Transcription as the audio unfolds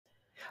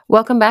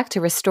Welcome back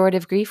to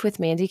Restorative Grief with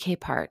Mandy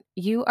Capehart.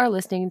 You are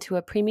listening to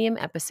a premium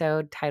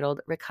episode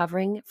titled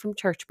Recovering from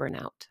Church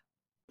Burnout.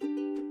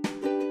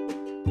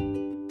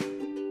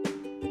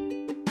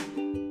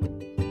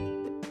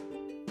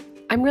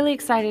 I'm really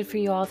excited for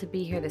you all to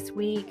be here this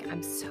week.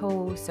 I'm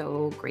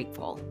so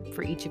grateful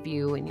for each of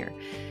you and your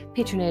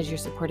patronage, your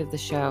support of the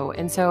show.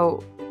 And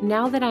so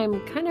now that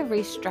I'm kind of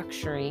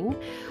restructuring,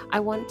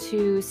 I want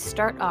to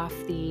start off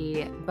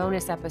the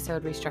bonus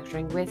episode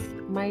restructuring with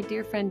my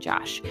dear friend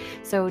Josh.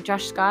 So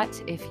Josh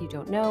Scott, if you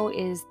don't know,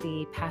 is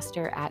the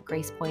pastor at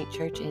Grace Point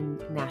Church in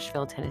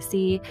Nashville,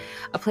 Tennessee,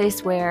 a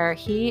place where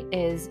he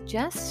is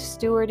just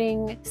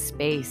stewarding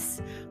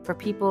space for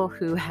people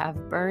who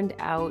have burned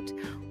out,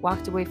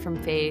 walked away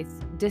from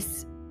faith,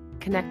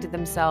 disconnected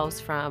themselves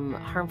from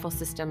harmful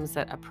systems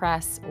that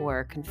oppress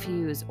or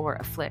confuse or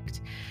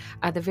afflict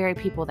the very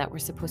people that we're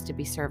supposed to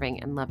be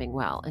serving and loving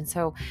well. And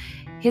so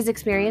his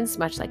experience,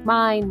 much like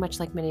mine, much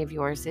like many of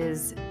yours,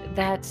 is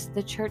that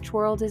the church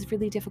world is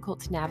really difficult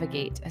to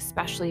navigate,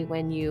 especially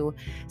when you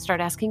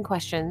start asking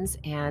questions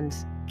and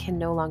can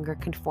no longer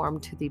conform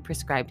to the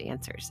prescribed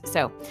answers.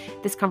 So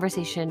this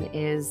conversation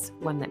is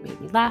one that made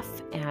me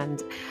laugh.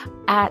 And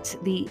at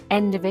the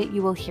end of it,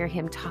 you will hear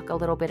him talk a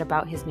little bit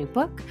about his new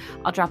book.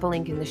 I'll drop a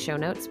link in the show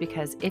notes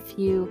because if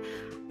you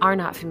are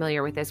not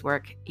familiar with his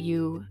work,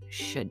 you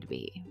should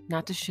be.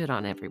 Not to shit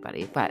on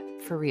everybody, but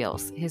for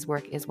reals, his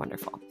work is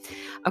wonderful.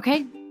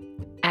 Okay,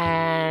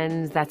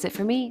 and that's it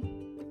for me.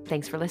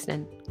 Thanks for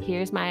listening.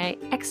 Here's my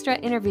extra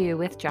interview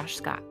with Josh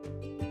Scott.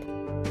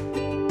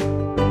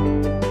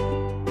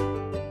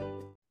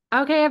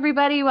 Okay,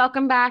 everybody,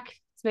 welcome back.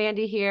 It's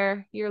Mandy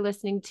here. You're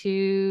listening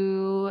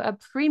to a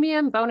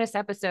premium bonus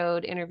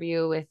episode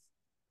interview with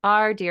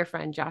our dear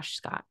friend, Josh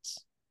Scott.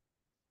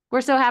 We're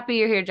so happy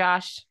you're here,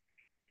 Josh.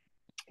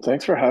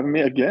 Thanks for having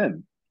me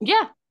again.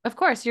 Yeah, of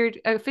course. You're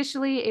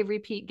officially a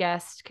repeat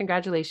guest.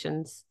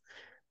 Congratulations.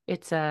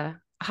 It's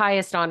a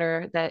highest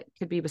honor that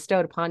could be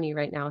bestowed upon you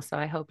right now. So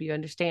I hope you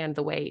understand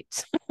the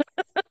weight.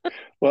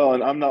 Well,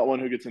 and I'm not one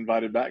who gets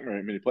invited back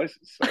very many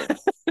places, so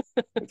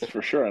it's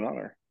for sure an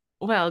honor.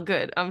 Well,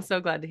 good. I'm so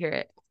glad to hear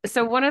it.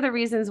 So one of the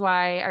reasons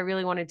why I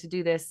really wanted to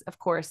do this, of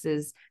course,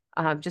 is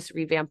just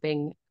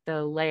revamping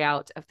the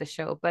layout of the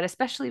show, but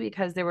especially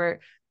because there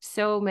were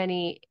so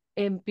many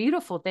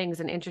beautiful things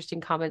and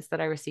interesting comments that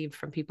I received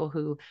from people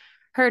who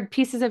heard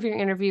pieces of your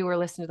interview or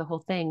listened to the whole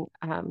thing.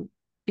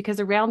 Because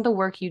around the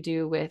work you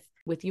do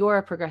with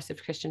your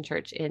progressive Christian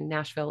church in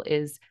Nashville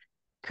is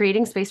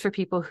creating space for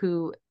people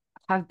who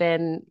have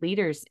been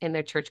leaders in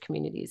their church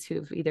communities,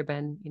 who've either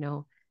been,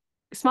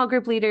 small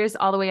group leaders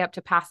all the way up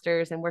to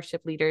pastors and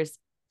worship leaders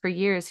for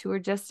years, who are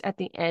just at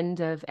the end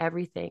of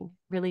everything,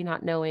 really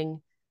not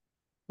knowing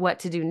what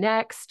to do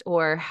next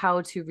or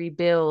how to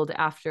rebuild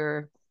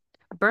after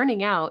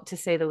burning out, to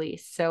say the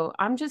least. So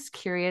I'm just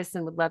curious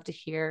and would love to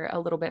hear a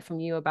little bit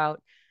from you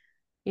about,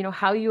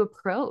 how you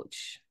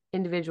approach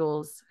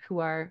individuals who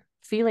are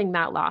feeling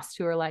that lost,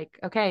 who are like,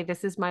 okay,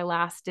 this is my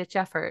last ditch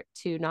effort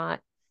to not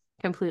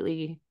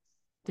completely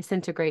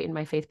disintegrate in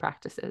my faith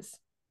practices.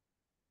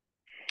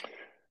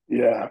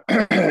 Yeah,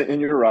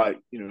 and you're right.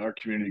 Our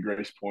community,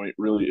 Grace Point,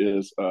 really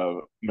is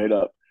made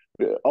up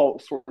all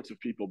sorts of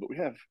people, but we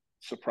have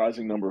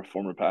surprising number of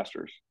former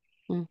pastors.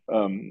 Mm.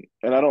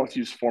 And I don't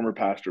use former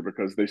pastor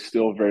because they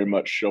still very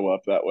much show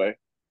up that way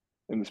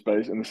in the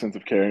space, in the sense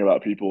of caring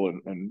about people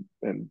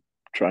and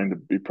trying to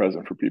be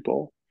present for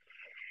people.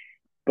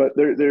 But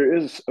there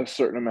is a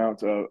certain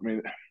amount of,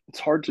 it's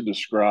hard to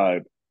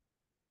describe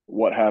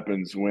what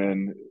happens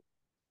when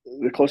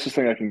the closest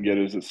thing I can get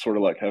is it's sort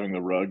of like having the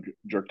rug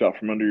jerked out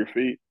from under your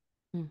feet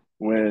Mm.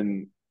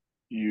 when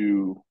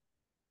you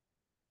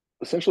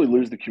essentially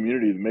lose the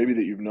community maybe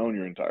that you've known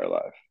your entire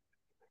life.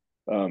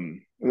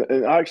 And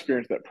I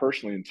experienced that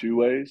personally in two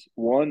ways.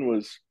 One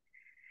was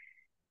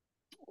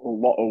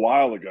a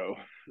while ago.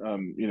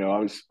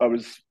 I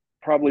was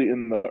probably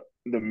in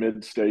the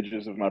mid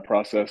stages of my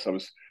process. I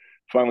was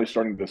finally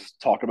starting to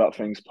talk about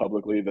things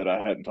publicly that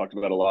I hadn't talked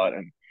about a lot,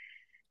 and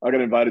I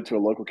got invited to a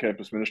local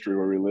campus ministry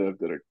where we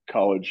lived at a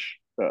college,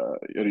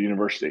 at a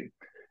university.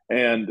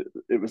 And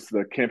it was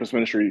the campus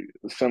ministry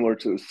similar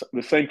to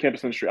the same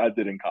campus ministry I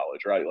did in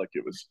college, right? Like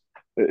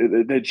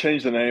they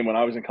changed the name when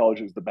I was in college.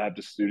 It was the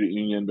Baptist Student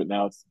Union, but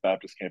now it's the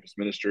Baptist Campus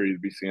Ministry,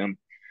 the BCM.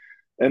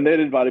 And they'd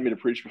invited me to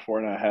preach before,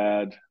 and I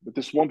had. But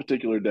this one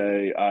particular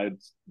day, I'd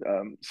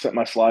sent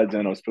my slides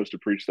in. I was supposed to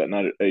preach that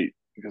night at 8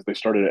 because they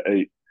started at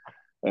 8.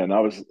 And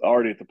I was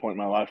already at the point in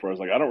my life where I was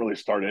like, I don't really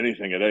start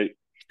anything at 8.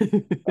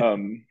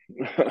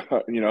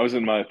 I was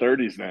in my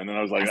 30s then, and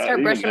I was I like, start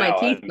even brushing my now,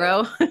 teeth,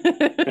 bro.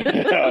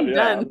 yeah, I'm yeah,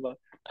 done.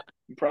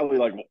 I'm probably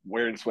like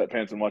wearing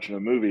sweatpants and watching a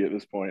movie at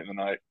this point in the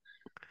night.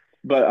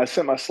 But I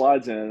sent my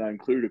slides in, and I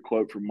included a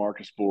quote from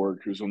Marcus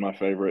Borg, who's one of my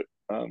favorite,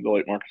 the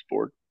late Marcus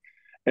Borg.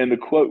 And the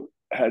quote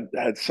had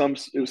some.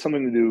 It was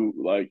something to do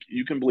like,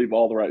 you can believe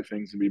all the right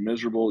things and be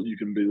miserable. You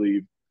can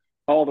believe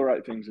all the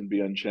right things and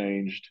be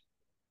unchanged.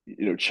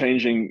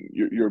 Changing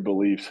your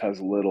beliefs has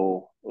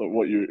little,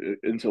 what you're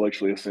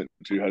intellectually assent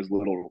to has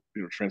little,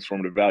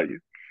 transformative value.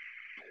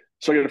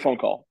 So I get a phone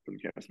call from the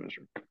campus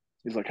minister.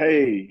 He's like,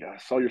 "Hey, I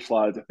saw your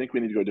slides. I think we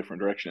need to go a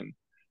different direction."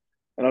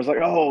 And I was like,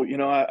 "Oh,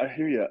 I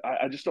hear you.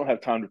 I just don't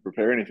have time to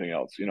prepare anything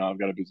else. I've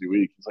got a busy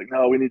week." He's like,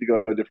 "No, we need to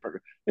go a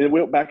different." And it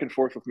went back and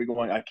forth with me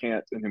going, "I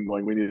can't," and him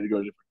going, "We need to go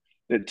different."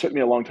 It took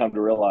me a long time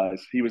to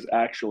realize he was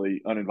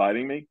actually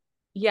uninviting me.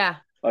 Yeah,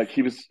 Like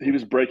he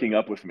was breaking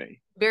up with me,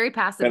 very and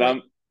passively.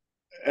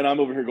 I'm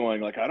over here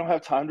going like, "I don't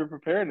have time to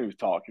prepare a new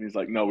talk," and he's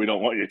like, "No, we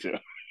don't want you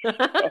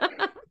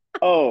to."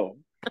 Oh,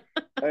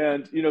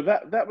 and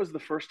that was the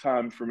first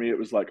time for me. It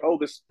was like, oh,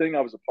 this thing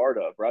I was a part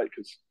of, right?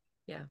 Because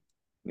Yeah.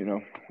 you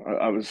know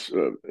I was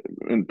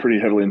pretty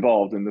heavily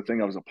involved in the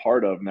thing I was a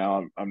part of.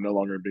 Now I'm no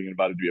longer being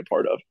invited to be a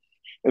part of.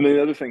 And then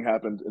the other thing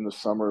happened in the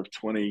summer of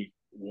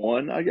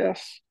 21, I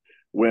guess,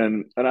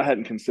 and I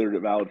hadn't considered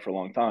it valid for a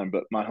long time,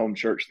 but my home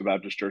church, the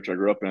Baptist church I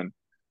grew up in,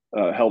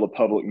 held a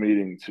public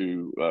meeting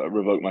to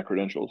revoke my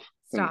credentials,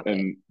 and, Stop it.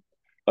 and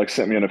like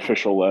sent me an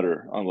official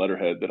letter on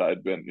letterhead that I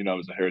had been, I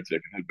was a heretic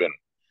and had been.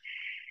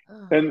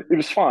 Oh, And it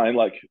was fine.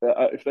 Like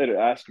if they'd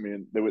asked me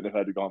and they wouldn't have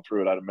had to gone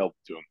through it, I'd have melted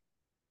to them.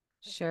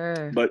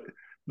 sure.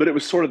 But it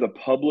was sort of the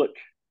public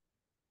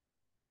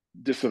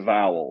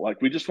disavowal.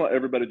 Like we just want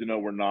everybody to know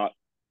we're not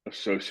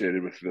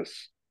associated with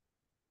this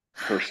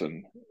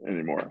person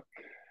anymore.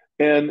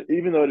 And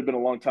even though it had been a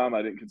long time,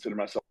 I didn't consider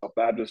myself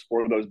Baptist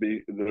or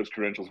those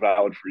credentials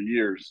valid for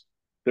years.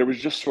 There was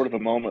just sort of a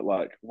moment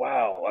like,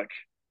 wow, like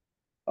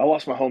I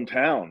lost my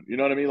hometown. You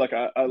know what I mean? Like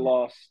I Yeah.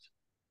 lost.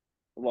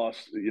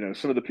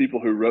 Some of the people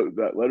who wrote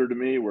that letter to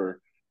me were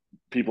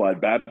people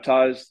I'd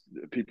baptized,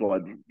 people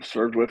I'd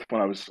served with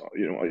when I was,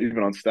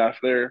 even on staff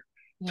there,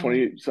 Yeah.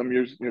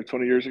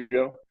 20 years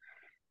ago,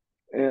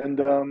 and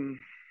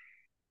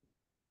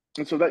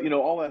and so that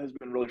all that has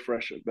been really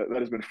fresh. That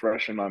has been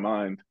fresh in my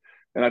mind,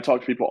 and I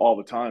talk to people all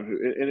the time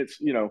and it's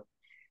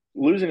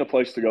losing a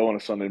place to go on a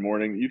Sunday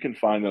morning. You can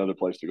find another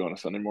place to go on a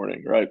Sunday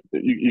morning, right?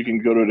 You can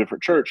go to a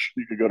different church.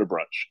 You could go to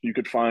brunch. You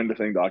could find a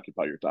thing to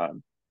occupy your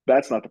time.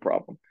 That's not the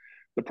problem.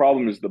 The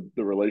problem is the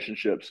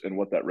relationships and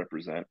what that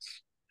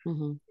represents,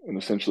 Hmm. and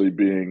essentially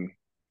being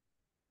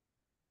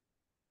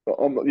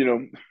you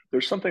know,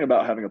 there's something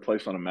about having a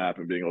place on a map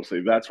and being able to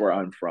say that's where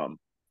I'm from,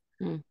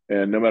 Mm.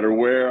 and no matter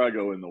where I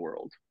go in the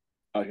world,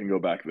 I can go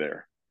back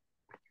there.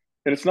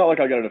 And it's not like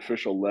I got an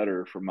official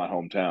letter from my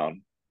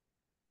hometown,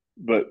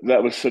 but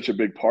that was such a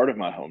big part of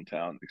my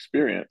hometown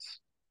experience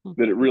Mm.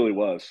 that it really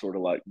was sort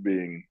of like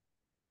being,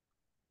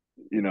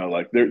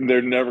 like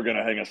they're never going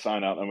to hang a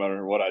sign out no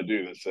matter what I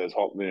do that says,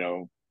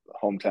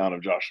 hometown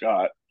of Josh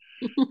Scott.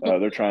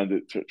 They're trying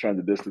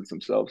to distance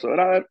themselves. So,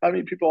 and I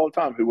meet people all the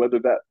time who whether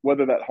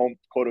that home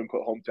quote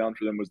unquote hometown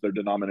for them was their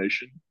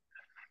denomination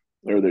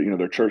or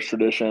their church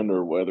tradition,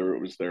 or whether it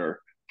was their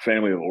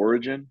family of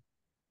origin,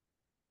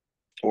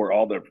 or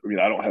all their. I mean,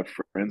 I don't have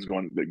friends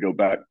going that go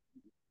back,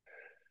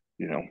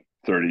 you know,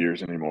 30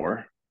 years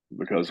anymore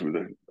because of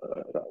the,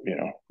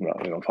 well,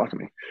 they don't talk to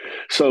me.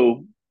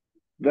 So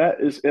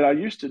that is, and I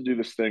used to do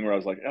this thing where I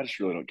was like, I just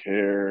really don't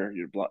care,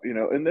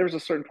 and there was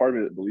a certain part of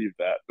me that believed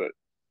that, but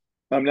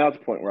I'm now at the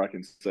point where I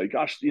can say,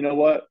 gosh, you know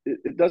what?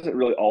 It doesn't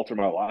really alter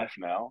my life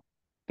now,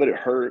 but it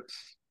hurts.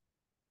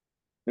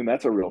 And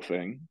that's a real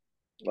thing.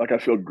 Like I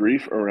feel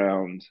grief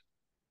around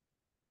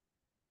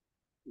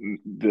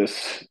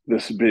this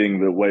being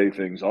the way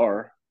things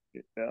are.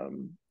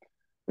 Um,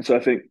 and so I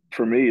think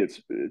for me, it's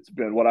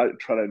been what I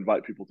try to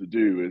invite people to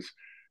do is,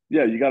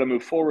 yeah, you got to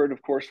move forward,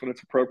 of course, when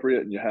it's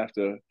appropriate, and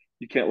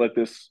you can't let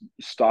this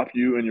stop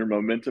you and your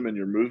momentum and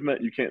your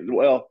movement. You can't,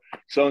 well,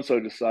 so and so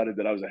decided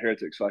that I was a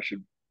heretic, so I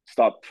should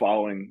stop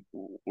following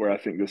where I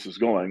think this is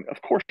going.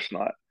 Of course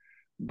not.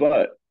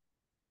 But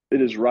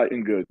it is right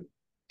and good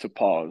to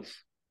pause,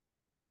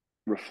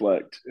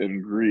 reflect,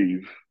 and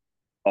grieve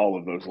all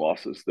of those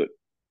losses that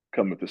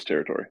come with this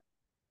territory.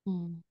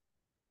 Mm.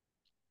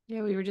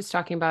 Yeah, we were just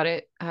talking about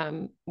it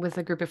with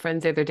a group of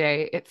friends the other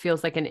day. It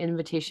feels like an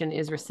invitation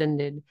is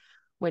rescinded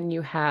when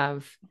you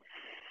have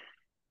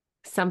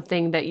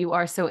something that you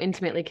are so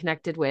intimately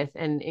connected with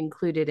and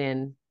included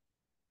in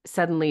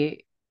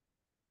suddenly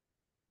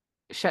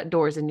shut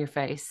doors in your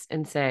face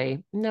and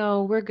say,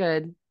 "No, we're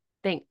good.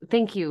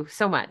 Thank you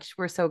so much.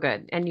 We're so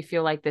good." And you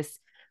feel like this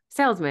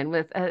salesman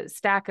with a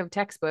stack of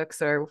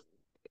textbooks or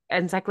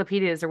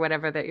encyclopedias or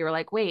whatever that you're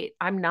like, "Wait,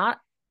 I'm not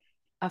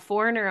a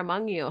foreigner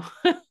among you."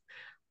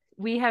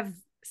 We have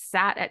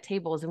sat at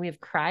tables and we have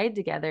cried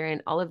together,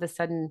 and all of a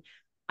sudden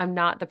I'm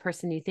not the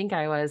person you think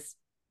I was.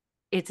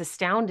 It's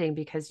astounding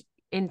because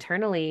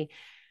internally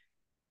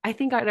I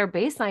think at our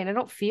baseline I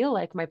don't feel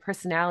like my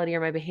personality or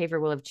my behavior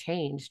will have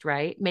changed,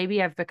 right?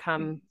 Maybe I've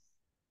become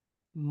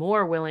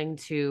more willing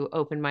to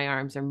open my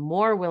arms or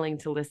more willing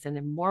to listen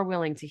and more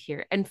willing to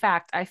hear. In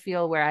fact, I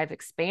feel where I've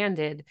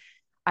expanded,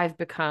 I've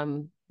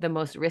become the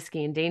most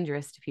risky and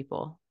dangerous to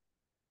people.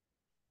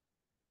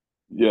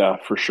 Yeah,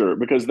 for sure.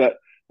 Because that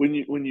when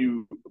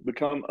you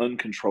become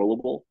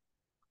uncontrollable,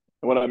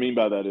 and what I mean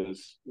by that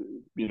is,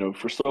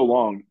 for so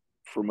long,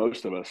 for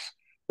most of us,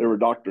 there were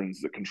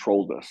doctrines that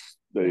controlled us.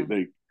 They Yeah.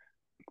 they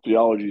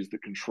theologies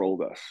that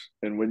controlled us.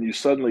 And when you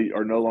suddenly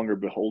are no longer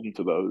beholden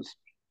to those,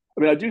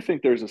 I mean, I do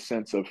think there's a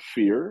sense of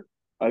fear.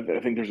 I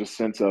think there's a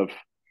sense of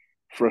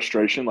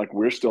frustration. Like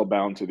we're still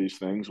bound to these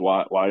things.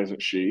 Why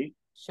isn't she?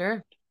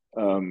 Sure.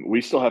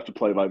 We still have to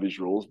play by these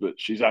rules, but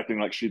she's acting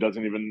like she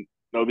doesn't even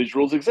know these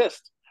rules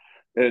exist.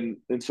 And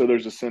so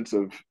there's a sense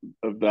of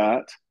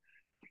that.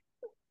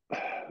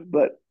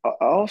 But I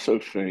also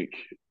think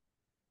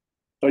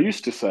I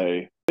used to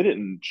say they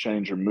didn't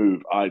change or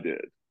move, I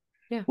did,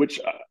 Yeah. which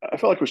I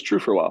felt like was true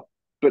for a while.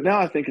 But now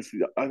I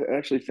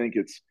actually think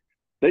it's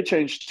they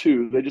changed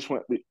too. They just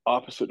went the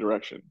opposite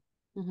direction,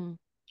 Mm-hmm.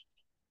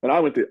 and I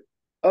went the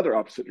other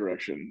opposite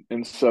direction.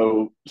 And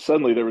so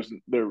suddenly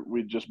there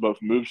we just both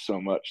moved so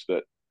much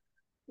that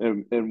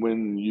and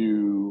when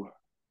you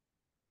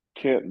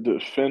can't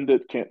defend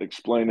it, can't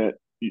explain it,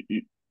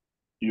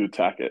 you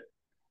attack it.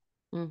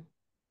 Mm.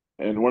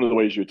 And one of the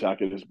ways you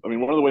attack it is, I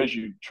mean, one of the ways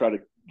you try to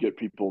get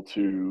people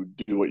to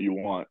do what you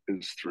want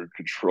is through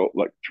control,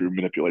 like through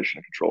manipulation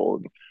and control.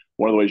 And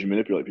one of the ways you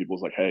manipulate people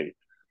is like, hey,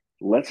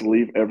 let's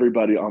leave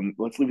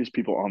these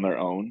people on their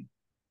own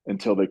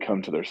until they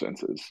come to their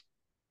senses,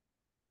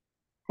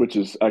 which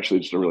is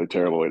actually just a really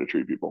terrible way to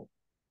treat people.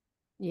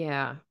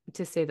 Yeah,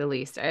 to say the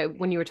least.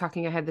 When you were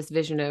talking, I had this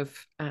vision of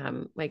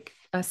like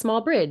a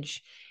small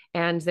bridge,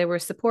 and there were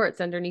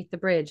supports underneath the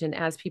bridge. And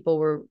as people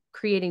were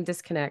creating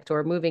disconnect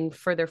or moving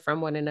further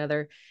from one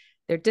another,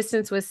 their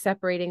distance was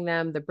separating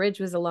them. The bridge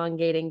was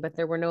elongating, but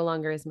there were no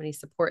longer as many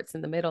supports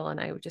in the middle. And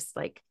I would just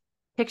like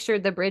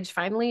pictured the bridge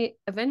finally,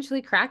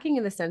 eventually cracking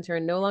in the center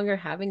and no longer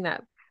having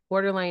that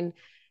borderline.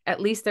 At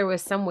least there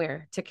was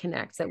somewhere to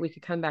connect that we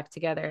could come back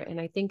together. And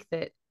I think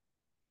that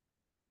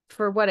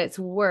for what it's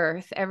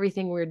worth,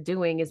 everything we're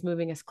doing is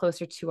moving us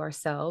closer to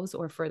ourselves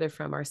or further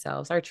from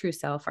ourselves, our true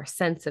self, our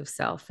sense of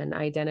self, and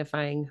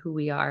identifying who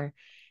we are.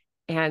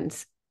 And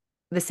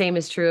the same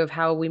is true of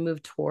how we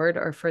move toward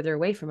or further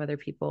away from other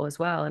people as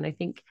well. And I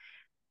think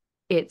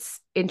it's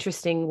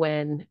interesting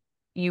when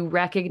you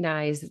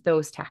recognize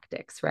those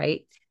tactics,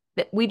 right?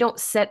 That we don't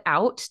set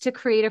out to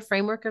create a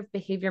framework of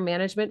behavior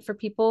management for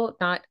people,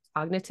 not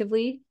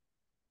cognitively,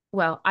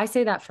 well, I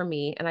say that for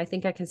me, and I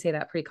think I can say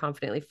that pretty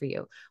confidently for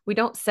you. We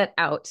don't set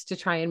out to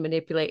try and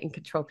manipulate and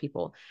control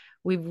people.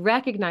 We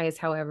recognize,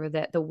 however,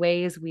 that the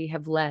ways we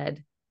have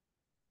led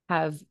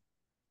have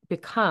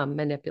become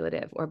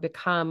manipulative or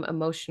become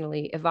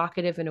emotionally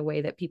evocative in a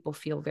way that people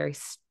feel very,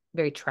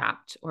 very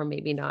trapped or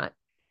maybe not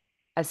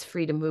as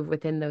free to move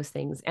within those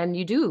things. And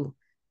you do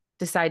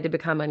decide to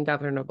become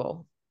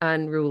ungovernable,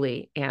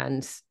 unruly,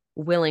 and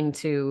willing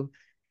to,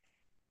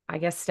 I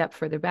guess, step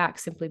further back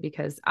simply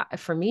because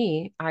for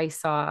me, I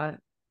saw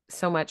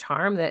so much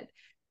harm that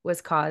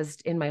was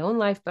caused in my own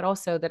life, but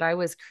also that I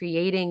was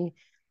creating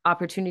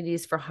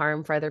opportunities for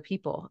harm for other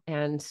people.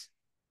 And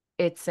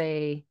it's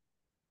a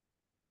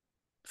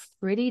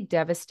pretty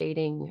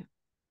devastating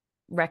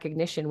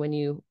recognition when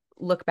you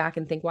look back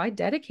and think, well, I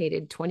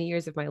dedicated 20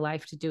 years of my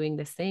life to doing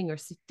this thing or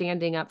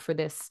standing up for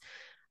this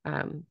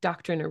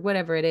doctrine or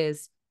whatever it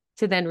is,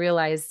 to then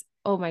realize,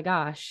 oh my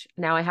gosh,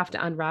 now I have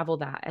to unravel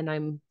that. And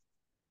I'm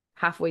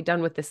halfway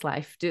done with this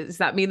life. Does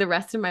that mean the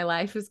rest of my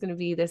life is going to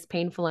be this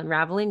painful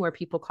unraveling where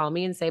people call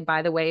me and say,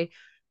 by the way,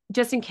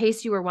 just in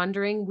case you were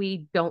wondering,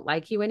 we don't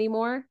like you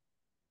anymore.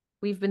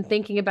 We've been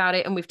thinking about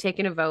it and we've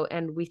taken a vote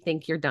and we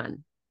think you're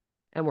done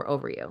and we're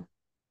over you.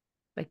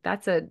 Like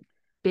that's a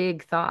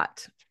big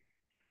thought.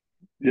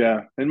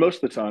 Yeah, and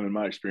most of the time, in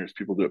my experience,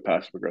 people do it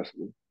passive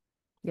aggressively,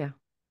 Yeah.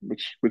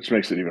 which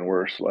makes it even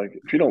worse. Like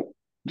if you don't,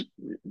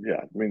 yeah,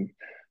 I mean,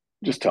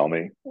 just tell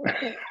me.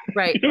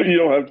 Right. You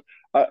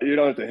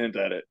don't have to hint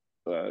at it.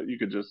 You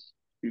can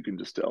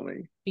just tell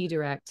me. Be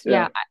direct. Yeah.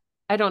 Yeah.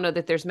 I don't know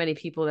that there's many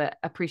people that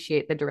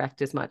appreciate the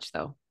direct as much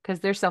though, because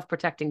they're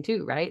self-protecting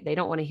too, right? They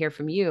don't want to hear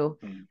from you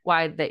Mm.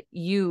 why that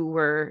you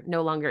were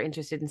no longer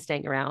interested in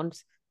staying around.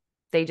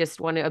 They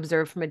just want to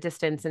observe from a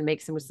distance and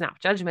make some snap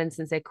judgments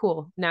and say,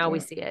 cool, now we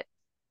Yeah, see it.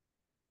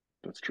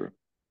 that's true.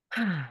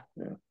 Yeah.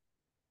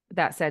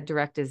 That said,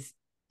 direct is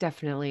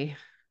definitely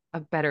a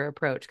better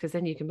approach because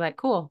then you can be like,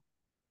 cool,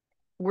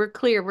 we're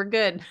clear, we're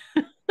good.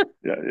 Yeah.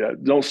 Yeah.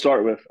 Don't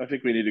start with, I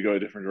think we need to go a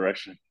different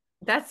direction.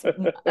 That's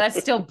that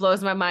still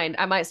blows my mind.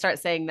 I might start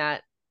saying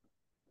that.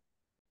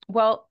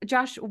 Well,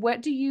 Josh,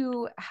 what do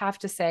you have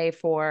to say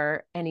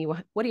for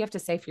anyone? What do you have to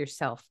say for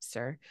yourself,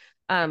 sir?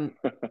 Um,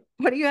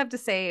 what do you have to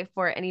say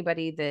for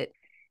anybody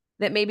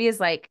that maybe is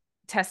like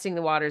testing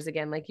the waters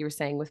again, like you were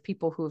saying, with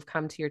people who have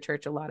come to your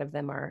church? A lot of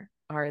them are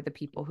the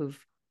people who've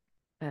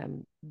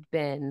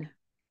been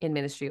in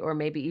ministry or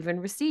maybe even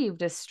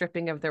received a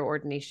stripping of their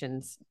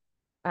ordinations.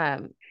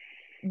 Um,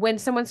 when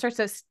someone starts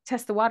to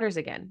test the waters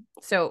again.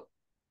 So,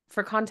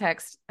 for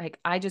context, like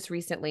I just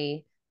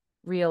recently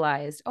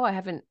realized, oh, I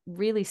haven't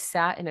really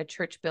sat in a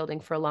church building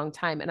for a long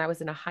time. And I was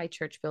in a high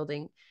church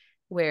building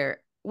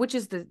which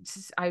is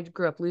I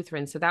grew up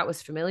Lutheran. So that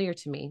was familiar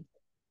to me.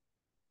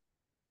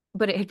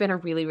 But it had been a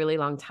really, really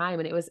long time.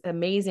 And it was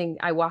amazing.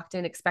 I walked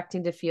in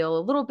expecting to feel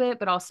a little bit,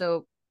 but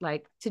also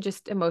like to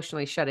just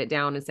emotionally shut it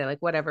down and say,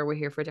 like, whatever, we're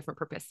here for a different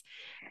purpose.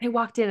 I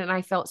walked in and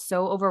I felt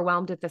so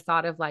overwhelmed at the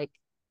thought of like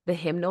the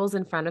hymnals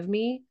in front of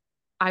me.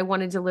 I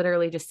wanted to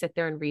literally just sit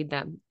there and read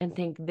them and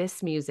think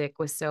this music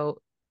was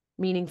so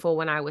meaningful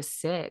when I was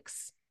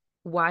 6.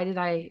 Why did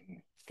I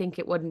think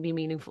it wouldn't be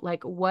meaningful?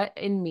 Like, what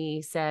in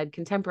me said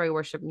contemporary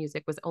worship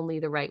music was only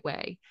the right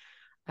way?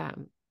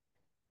 Um,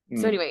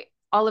 so Mm. anyway,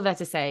 all of that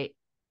to say,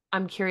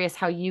 I'm curious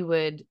how you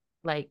would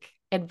like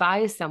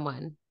advise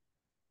someone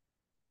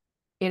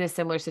in a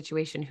similar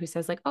situation who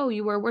says like, oh,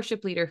 you were a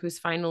worship leader who's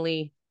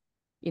finally,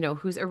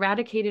 who's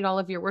eradicated all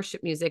of your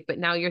worship music, but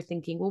now you're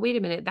thinking, well, wait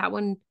a minute, that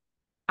one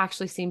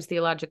actually seems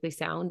theologically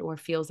sound or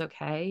feels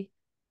okay.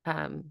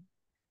 um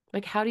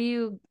like how do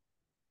you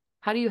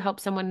help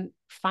someone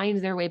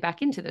find their way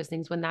back into those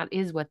things when that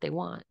is what they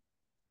want?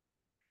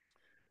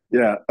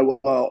 Yeah.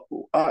 Well,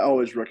 I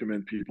always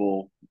recommend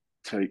people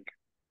take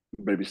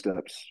baby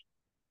steps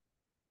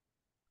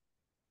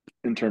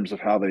in terms of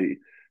how they,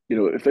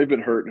 if they've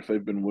been hurt, if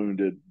they've been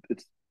wounded,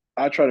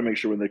 I try to make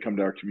sure when they come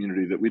to our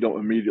community that we don't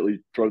immediately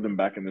throw them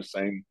back in the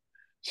same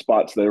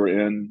spots they were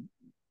in,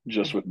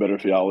 just with better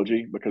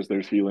theology, because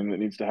there's healing that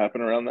needs to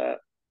happen around that.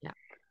 Yeah.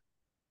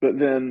 But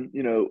then,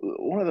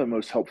 one of the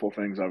most helpful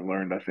things I've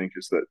learned, I think,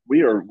 is that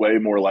we are way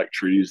more like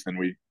trees than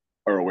we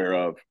are aware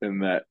of, in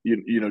that,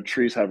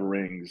 trees have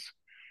rings.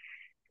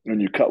 When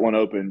you cut one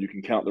open, you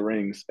can count the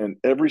rings, and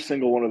every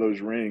single one of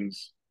those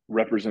rings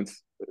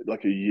represents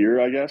like a year,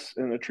 I guess,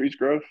 in the tree's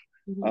growth.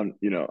 Mm-hmm.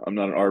 I'm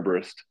not an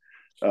arborist,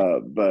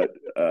 but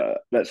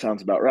that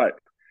sounds about right.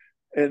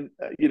 And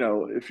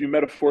if you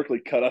metaphorically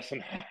cut us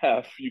in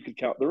half, you could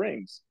count the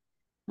rings.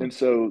 And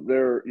so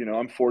there,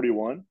 I'm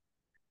 41,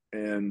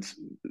 and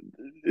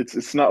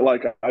it's not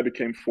like I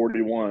became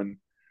 41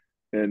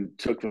 and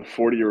took the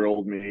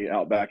 40-year-old me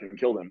out back and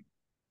killed him,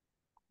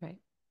 Right.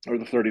 or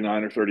the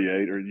 39 or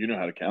 38, or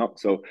how to count.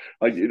 So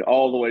like,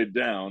 all the way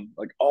down,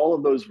 like all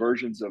of those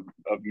versions of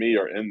me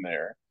are in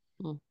there.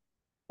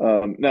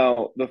 Mm.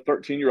 Now the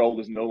 13-year-old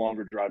is no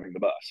longer driving the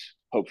bus,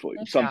 hopefully,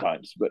 Thank God.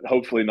 sometimes, but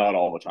hopefully not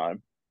all the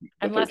time. The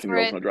unless 13 we're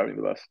year old's at not driving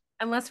the bus.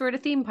 unless we're at a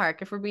theme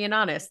park, if we're being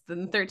honest,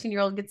 then the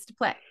 13-year-old gets to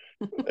play.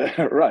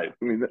 Right.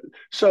 I mean,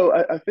 so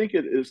I think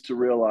it is to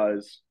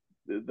realize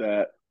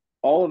that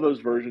all of those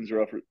versions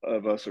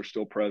of us are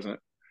still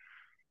present.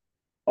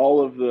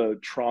 All of the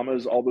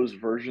traumas, all those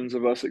versions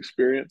of us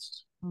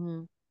experienced,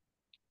 Mm-hmm.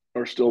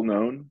 are still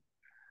known,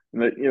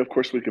 and that, of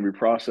course, we can be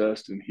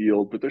processed and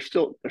healed, but they're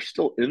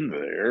still in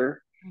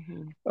there.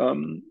 Mm-hmm.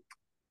 Um,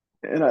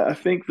 and I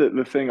think that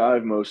the thing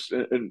I've most,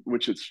 and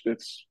which it's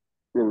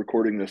we're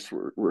recording this,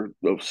 we're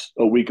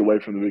a week away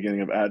from the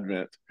beginning of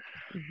Advent,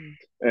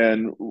 Mm-hmm.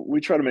 and we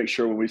try to make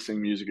sure when we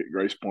sing music at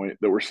Grace Point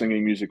that we're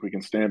singing music we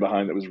can stand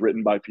behind, that was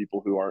written by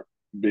people who aren't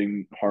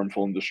being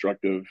harmful and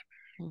destructive,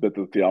 that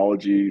the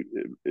theology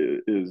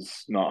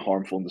is not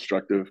harmful and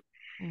destructive.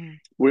 Mm-hmm.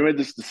 We made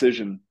this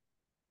decision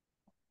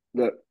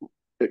that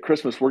at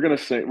Christmas we're gonna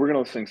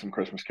sing some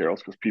Christmas carols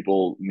because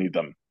people need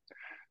them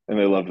and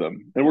they love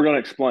them, and we're gonna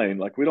explain,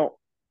 like, we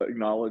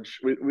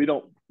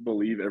don't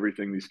believe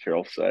everything these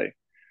carols say.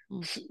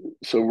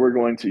 So we're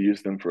going to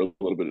use them for a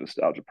little bit of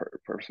nostalgia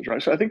purposes,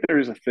 right? So I think there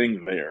is a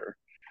thing there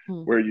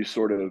Mm-hmm. where you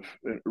sort of,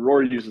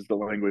 Rory uses the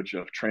language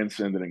of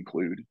transcend and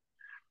include,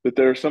 that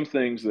there are some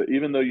things that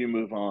even though you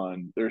move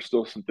on, there are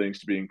still some things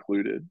to be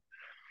included.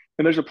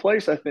 And there's a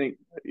place, I think,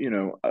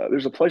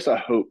 there's a place I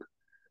hope,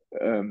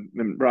 and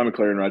Brian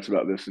McLaren writes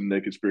about this in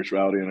Naked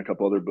Spirituality and a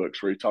couple other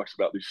books, where he talks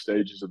about these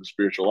stages of the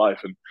spiritual life.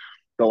 And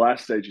the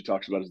last stage he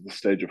talks about is the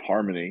stage of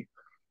harmony.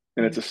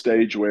 And it's a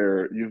stage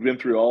where you've been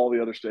through all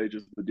the other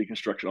stages, the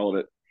deconstruction, all of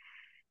it,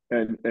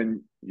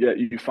 and yet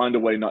you find a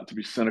way not to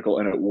be cynical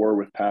and at war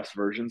with past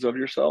versions of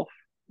yourself.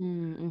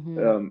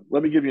 Mm-hmm.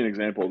 Let me give you an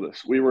example of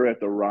this. We were at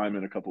the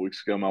Ryman a couple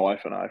weeks ago, my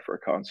wife and I, for a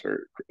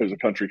concert. It was a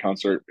country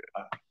concert.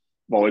 I've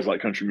always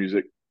liked country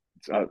music.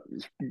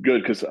 It's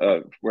good because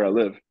where I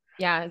live.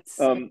 Yeah, it's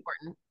Um,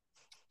 important.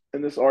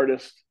 and this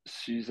artist,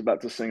 she's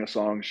about to sing a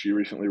song she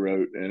recently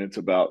wrote, and it's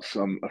about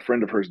a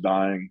friend of hers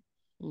dying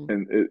Mm.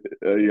 in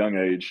a young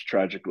age,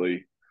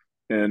 tragically.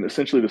 And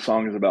essentially, the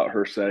song is about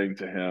her saying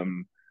to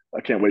him,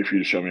 "I can't wait for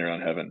you to show me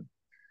around heaven."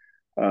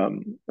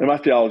 And my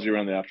theology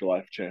around the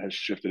afterlife has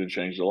shifted and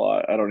changed a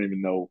lot. I don't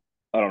even know.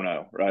 I don't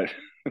know, right?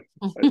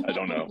 I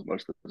don't know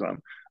most of the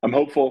time. I'm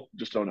hopeful,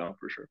 just don't know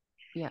for sure.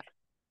 Yeah.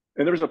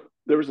 And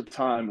there was a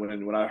time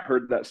when I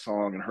heard that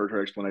song and heard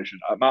her explanation,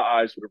 my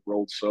eyes would have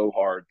rolled so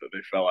hard that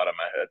they fell out of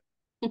my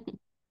head.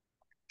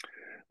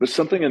 But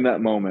something in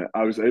that moment,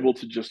 I was able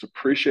to just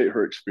appreciate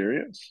her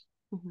experience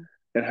Mm-hmm.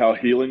 and how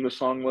healing the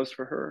song was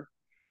for her.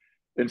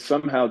 And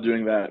somehow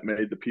doing that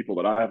made the people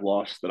that I have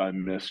lost, that I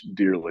miss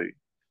dearly,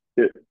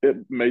 it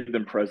made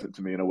them present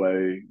to me in a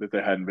way that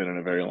they hadn't been in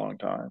a very long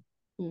time.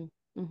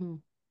 Mm-hmm.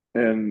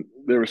 And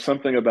there was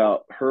something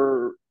about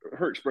her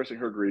expressing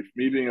her grief,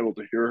 me being able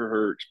to hear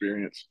her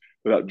experience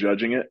without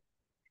judging it,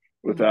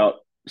 Mm-hmm. without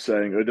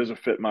saying it doesn't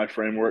fit my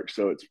framework,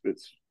 so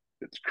it's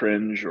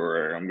cringe,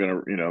 or I'm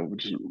gonna,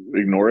 just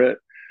ignore it,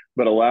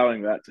 but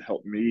allowing that to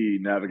help me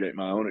navigate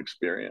my own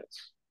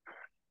experience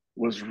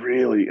was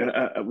really,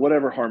 and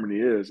whatever harmony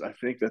is, I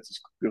think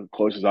that's as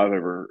close as I've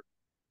ever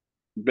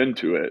been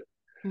to it.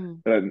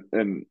 Mm-hmm.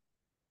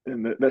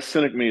 And that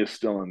cynic me is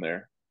still in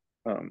there.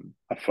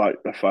 I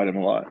fight him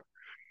a lot.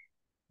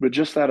 But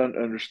just that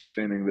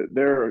understanding that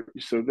there are,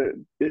 so that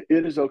it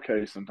is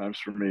okay sometimes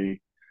for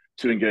me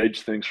to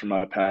engage things from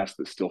my past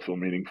that still feel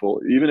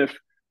meaningful, even if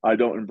I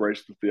don't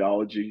embrace the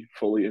theology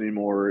fully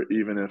anymore,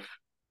 even if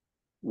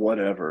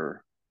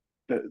whatever,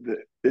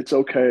 it's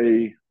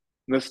okay.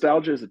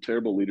 Nostalgia is a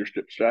terrible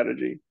leadership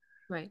strategy,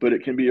 Right. but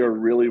it can be a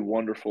really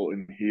wonderful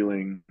and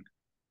healing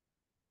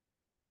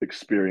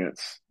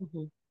experience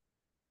Mhm.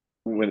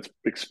 when it's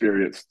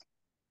experienced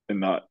and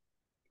not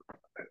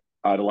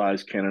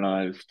idolized,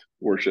 canonized,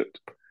 worshipped.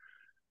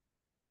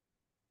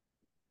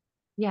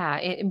 Yeah,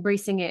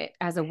 embracing it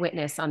as a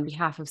witness on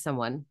behalf of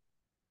someone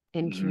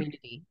in Mm-hmm.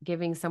 community,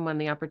 giving someone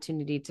the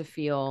opportunity to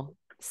feel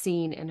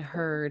seen and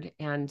heard.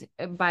 And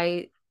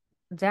by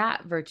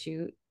that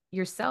virtue,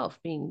 yourself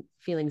being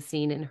feeling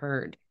seen and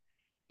heard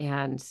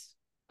and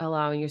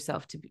allowing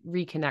yourself to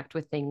reconnect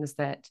with things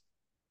that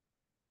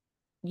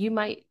you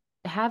might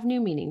have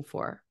new meaning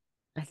for.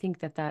 I think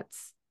that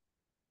that's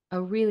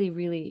a really,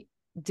 really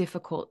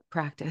difficult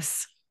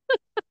practice.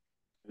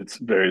 It's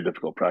very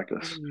difficult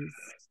practice. It is.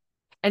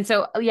 And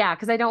so, yeah,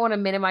 because I don't want to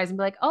minimize and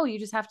be like, oh, you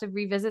just have to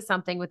revisit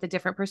something with a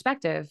different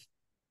perspective.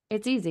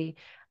 It's easy.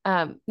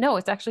 No,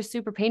 it's actually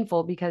super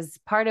painful because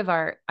part of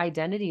our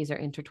identities are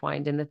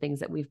intertwined in the things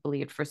that we've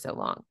believed for so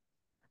long.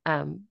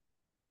 Um,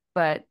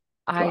 but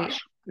I Gosh,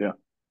 yeah.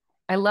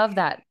 I love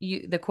that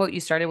the quote you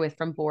started with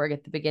from Borg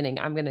at the beginning.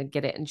 I'm gonna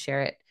get it and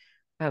share it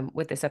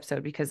with this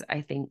episode because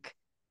I think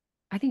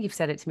you've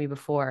said it to me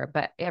before,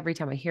 but every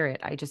time I hear it,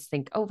 I just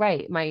think, oh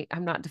right,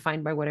 I'm not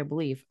defined by what I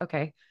believe.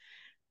 Okay.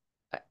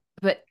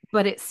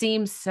 But it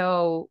seems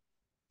so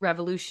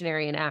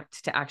revolutionary an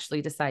act to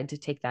actually decide to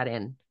take that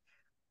in.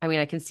 I mean,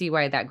 I can see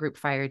why that group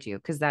fired you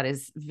because that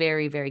is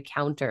very, very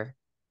counter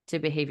to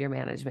behavior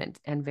management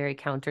and very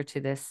counter to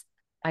this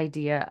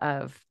idea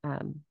of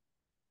well,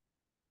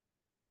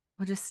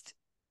 just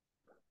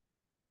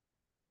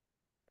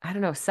I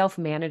don't know,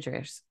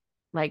 self-managers.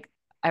 Like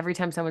every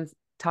time someone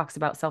talks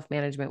about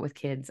self-management with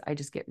kids, I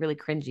just get really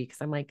cringy because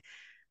I'm like,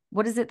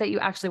 what is it that you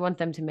actually want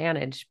them to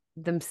manage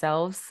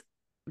themselves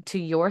to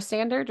your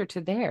standard or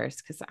to theirs?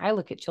 Because I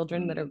look at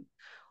children that are Mm.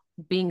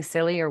 being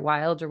silly or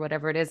wild or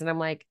whatever it is, and I'm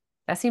like,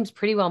 that seems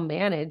pretty well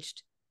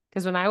managed.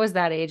 Because when I was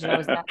that age and I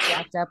was that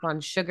jacked up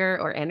on sugar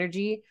or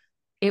energy,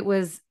 it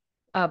was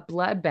a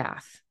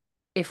bloodbath.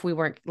 If we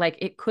weren't like,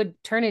 it could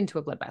turn into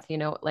a bloodbath,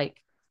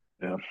 like,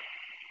 Yeah.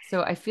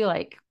 so I feel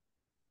like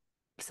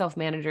self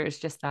manager is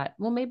just that,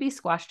 well, maybe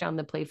squash down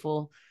the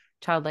playful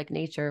childlike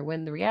nature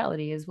when the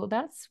reality is, well,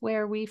 that's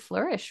where we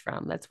flourish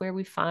from. That's where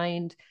we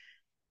find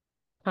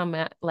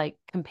like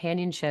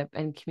companionship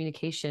and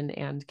communication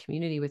and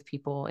community with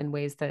people in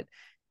ways that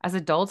as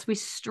adults we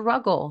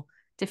struggle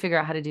to figure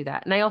out how to do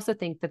that. And I also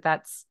think that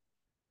that's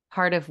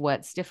part of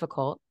what's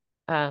difficult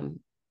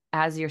um,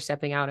 as you're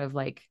stepping out of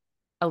like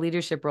a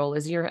leadership role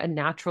is you're a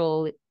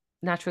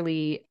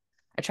naturally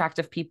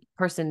attractive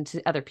person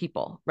to other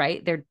people,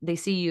 right? They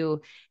see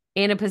you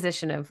in a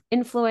position of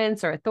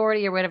influence or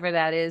authority or whatever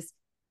that is.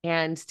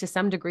 And to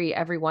some degree,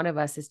 every one of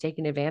us is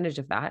taking advantage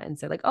of that and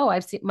said, like, oh,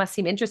 must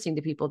seem interesting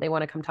to people. They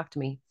want to come talk to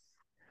me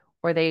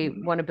or they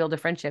Mm. want to build a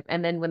friendship.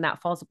 And then when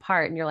that falls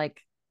apart and you're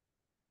like,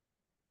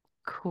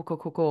 cool, cool,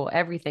 cool, cool,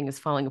 everything is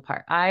falling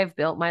apart. I've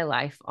built my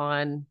life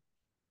on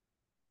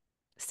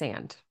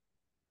sand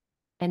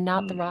and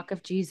not the Mm. rock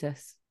of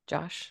Jesus,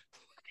 Josh.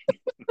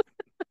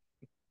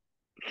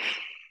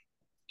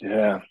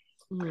 Yeah.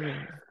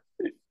 Mm,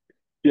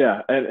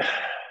 Yeah. And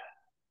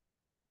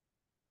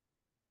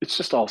it's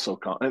just also,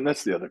 and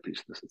that's the other piece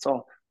of this. It's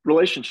all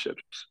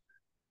relationships.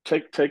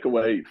 Take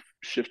away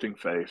shifting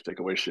faith, take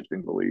away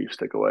shifting beliefs,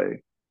 take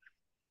away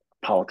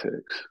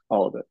politics,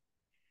 all of it.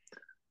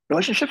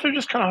 Relationships are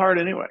just kind of hard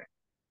anyway.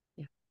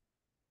 yeah.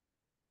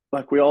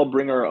 Like we all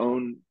bring our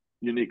own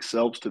unique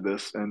selves to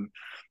this, and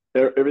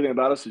everything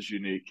about us is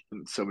unique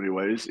in so many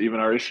ways. Even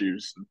our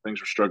issues and things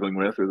we're struggling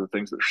with, or the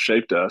things that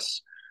shaped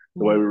us,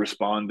 the way Mhm. we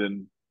respond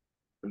in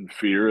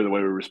fear, the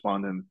way we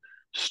respond in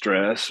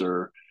stress,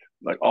 or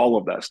like all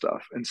of that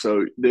stuff. And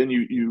so then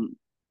you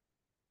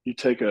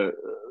take a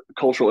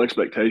cultural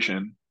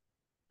expectation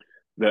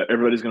that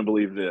everybody's going to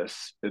believe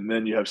this, and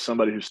then you have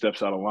somebody who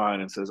steps out of line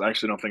and says, "I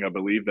actually don't think I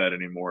believe that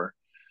anymore."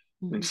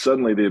 And Mhm.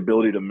 suddenly, the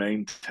ability to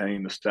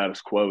maintain the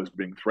status quo is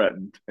being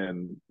threatened.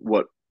 And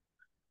what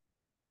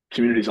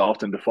communities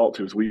often default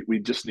to is we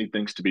just need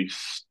things to be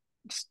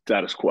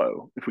status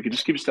quo. If we could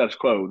just keep it status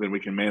quo, then we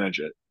can manage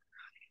it.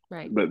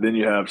 Right. But then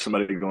you have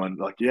somebody going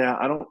like, "Yeah,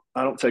 I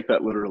don't take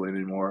that literally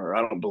anymore, or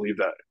I don't believe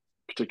that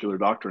particular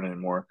doctrine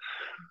anymore."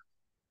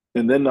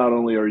 And then not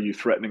only are you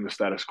threatening the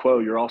status quo,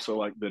 you're also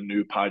like the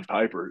new Pied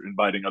Piper,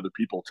 inviting other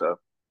people to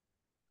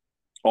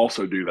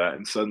also do that.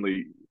 And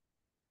suddenly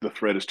the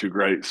threat is too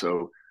great.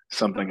 So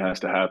something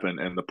has to happen.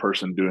 And the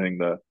person doing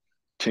the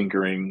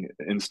tinkering,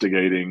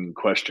 instigating,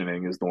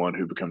 questioning is the one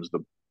who becomes the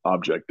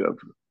object of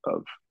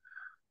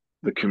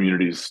the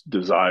community's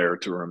desire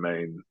to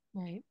remain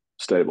Right.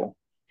 stable.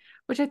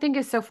 Which I think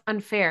is so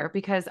unfair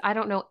because I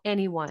don't know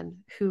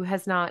anyone who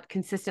has not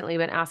consistently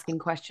been asking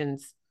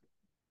questions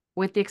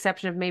with the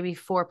exception of maybe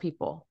 4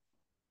 people.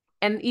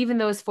 And even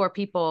those 4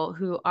 people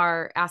who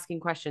are asking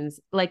questions,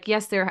 like,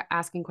 yes, they're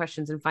asking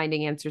questions and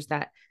finding answers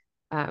that,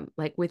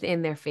 like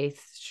within their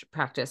faith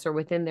practice or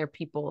within their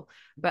people.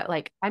 But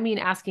like, I mean,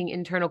 asking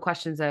internal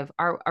questions of,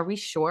 are we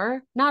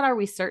sure? Not are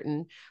we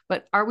certain,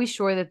 but are we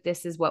sure that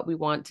this is what we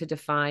want to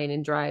define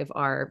and drive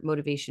our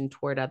motivation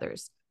toward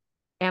others?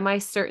 Am I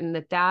certain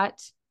that that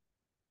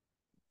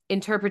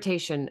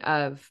interpretation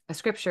of a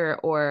scripture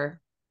or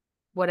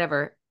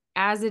whatever,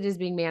 as it is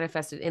being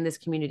manifested in this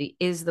community,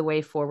 is the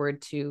way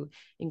forward to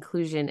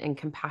inclusion and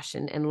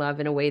compassion and love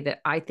in a way that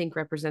I think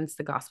represents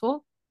the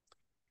gospel?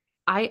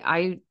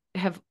 I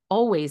have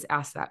always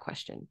asked that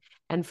question.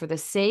 And for the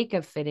sake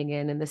of fitting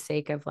in and the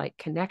sake of like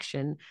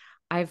connection,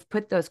 I've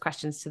put those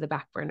questions to the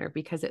back burner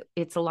because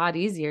it's a lot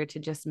easier to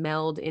just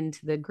meld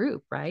into the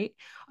group, right?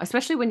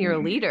 Especially when you're a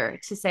Mm-hmm. leader,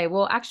 to say,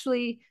 well,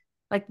 actually,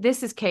 like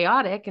this is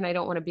chaotic and I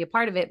don't want to be a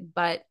part of it,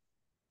 but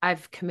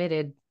I've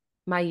committed.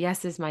 My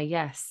yes is my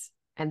yes.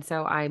 And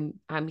so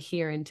I'm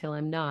here until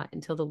I'm not,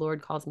 until the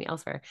Lord calls me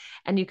elsewhere.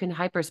 And you can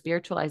hyper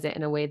spiritualize it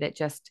in a way that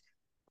just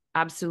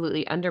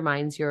absolutely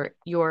undermines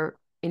your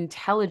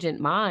intelligent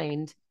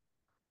mind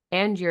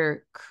and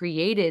your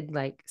created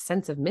like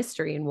sense of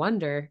mystery and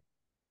wonder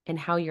in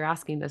how you're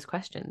asking those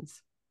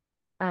questions.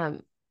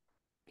 Um,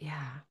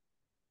 yeah.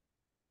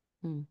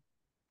 Hmm.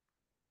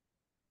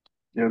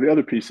 The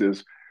other piece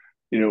is,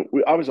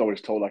 I was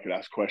always told I could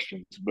ask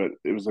questions, but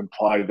it was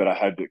implied that I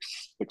had to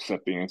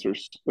accept the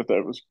answers that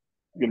was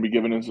going to be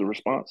given as a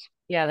response.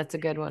 Yeah, that's a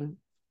good one.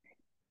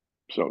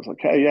 So I was like,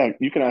 hey, yeah,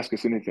 you can ask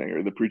us anything.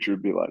 Or the preacher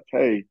would be like,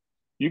 hey,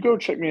 you go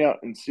check me out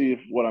and see if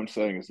what I'm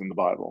saying is in the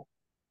Bible.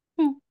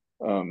 Hmm.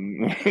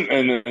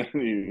 And then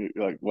you're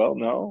like, well,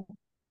 no.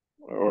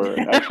 Or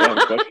actually, I have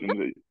a question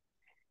that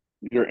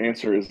your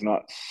answer is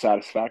not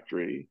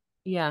satisfactory.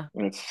 Yeah.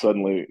 And it's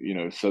suddenly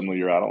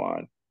you're out of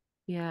line.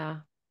 Yeah.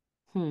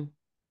 Hmm.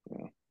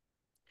 Yeah.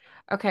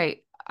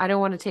 Okay. I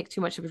don't want to take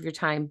too much of your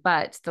time,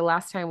 but the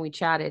last time we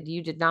chatted,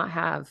 you did not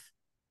have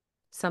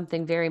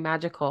something very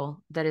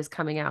magical that is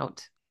coming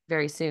out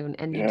very soon.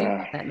 And you do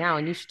Yeah. have that now,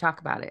 and you should talk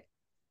about it.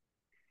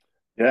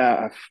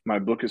 Yeah. My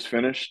book is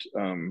finished.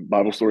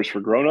 Bible Stories for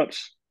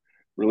Grownups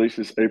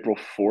releases April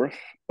 4th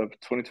of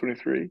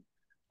 2023.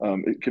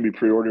 It can be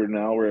pre-ordered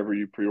now wherever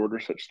you pre-order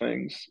such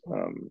things,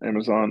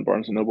 Amazon,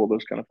 Barnes and Noble,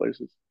 those kind of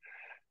places.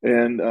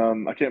 And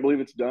I can't believe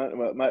it's done.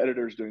 Well, my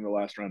editor is doing the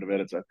last round of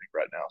edits, I think,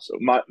 right now. So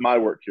my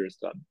work here is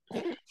done,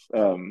 at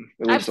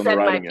I've least on the said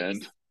my writing piece.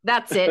 end.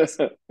 That's it.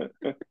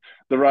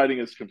 The writing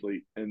is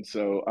complete, and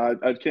so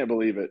I can't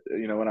believe it.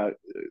 When I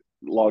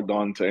logged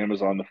on to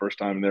Amazon the first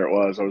time, and there it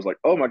was, I was like,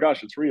 oh my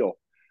gosh, it's real.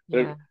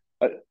 Yeah.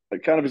 I, I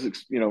kind of is,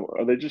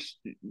 are they just,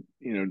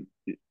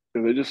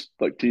 are they just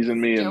like teasing It's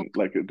a me? And joke.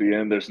 like at the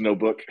end, there's no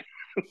book.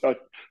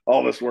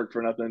 All this work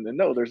for nothing. And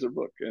no, there's a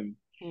book.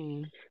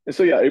 Hmm. And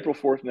so yeah, April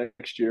 4th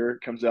next year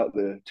comes out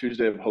the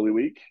Tuesday of Holy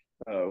Week,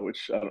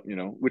 which I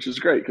don't, which is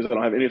great because I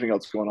don't have anything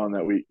else going on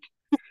that week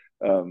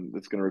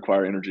that's going to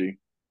require energy.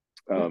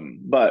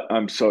 But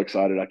I'm so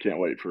excited. I can't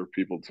wait for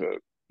people to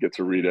get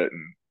to read it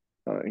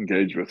and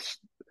engage with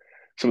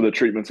some of the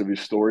treatments of these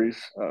stories.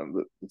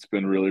 It's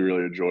been really,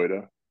 really a joy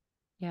to put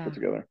Yeah.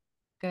 together.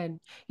 Good.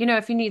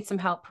 If you need some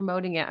help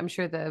promoting it, I'm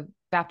sure the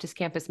Baptist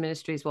Campus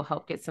Ministries will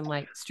help get some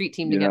like street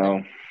team You together.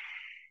 know,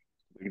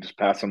 we can just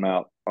pass them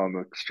out on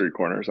the street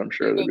corners. I'm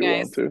Here you sure go, they'd be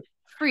willing guys. to.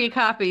 Free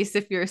copies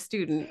if you're a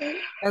student.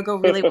 That'll go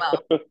really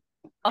well.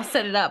 I'll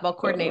set it up. I'll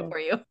coordinate uh, for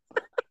you.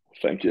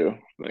 thank you.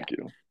 Yeah, Thank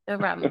you. no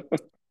problem.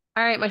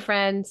 All right, my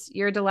friends,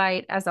 you're a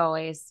delight as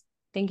always.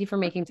 Thank you for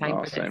making time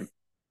Oh, for this. same.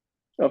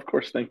 Of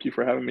course. Thank you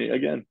for having me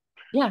again.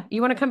 Yeah,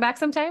 you want to come back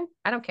sometime?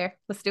 I don't care.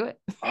 Let's do it.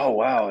 Oh,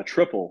 wow. A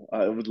triple.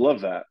 I would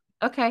love that.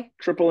 Okay.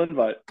 Triple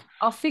invite.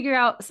 I'll figure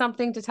out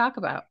something to talk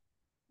about.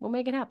 We'll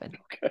make it happen.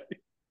 Okay.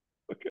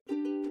 Okay.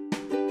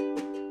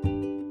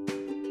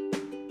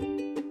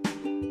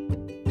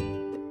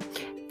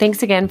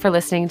 Thanks again for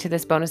listening to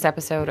this bonus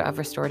episode of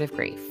Restorative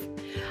Grief.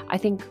 I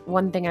think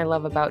one thing I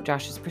love about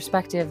Josh's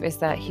perspective is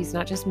that he's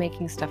not just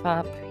making stuff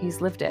up, he's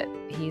lived it.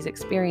 He's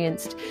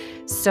experienced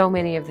so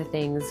many of the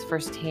things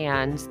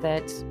firsthand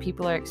that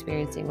people are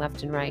experiencing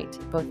left and right,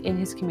 both in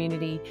his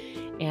community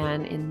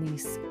and in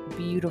these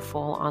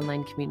beautiful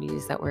online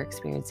communities that we're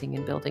experiencing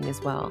and building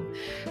as well.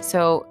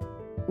 So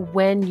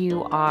when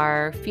you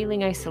are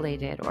feeling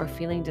isolated or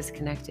feeling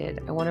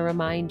disconnected, I want to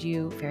remind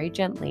you very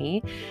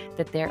gently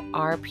that there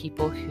are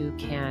people who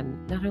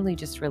can not only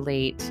just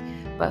relate,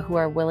 but who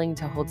are willing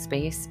to hold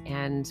space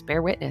and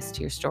bear witness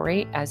to your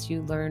story as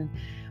you learn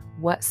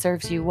what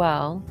serves you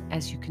well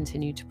as you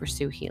continue to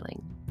pursue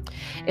healing.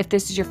 If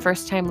this is your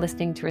first time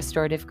listening to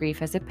Restorative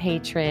Grief as a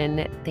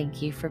patron,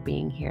 thank you for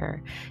being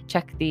here.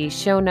 Check the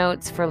show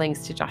notes for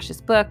links to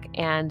Josh's book,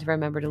 and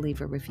remember to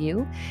leave a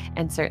review,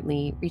 and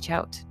certainly reach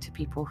out to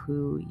people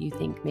who you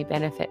think may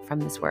benefit from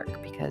this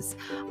work, because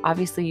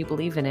obviously you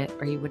believe in it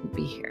or you wouldn't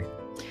be here.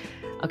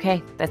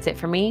 Okay, that's it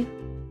for me.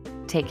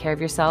 Take care of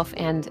yourself,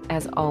 and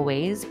as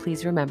always,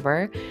 please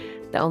remember,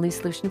 the only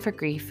solution for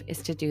grief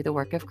is to do the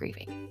work of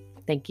grieving.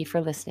 Thank you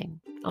for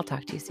listening. I'll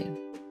talk to you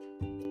soon.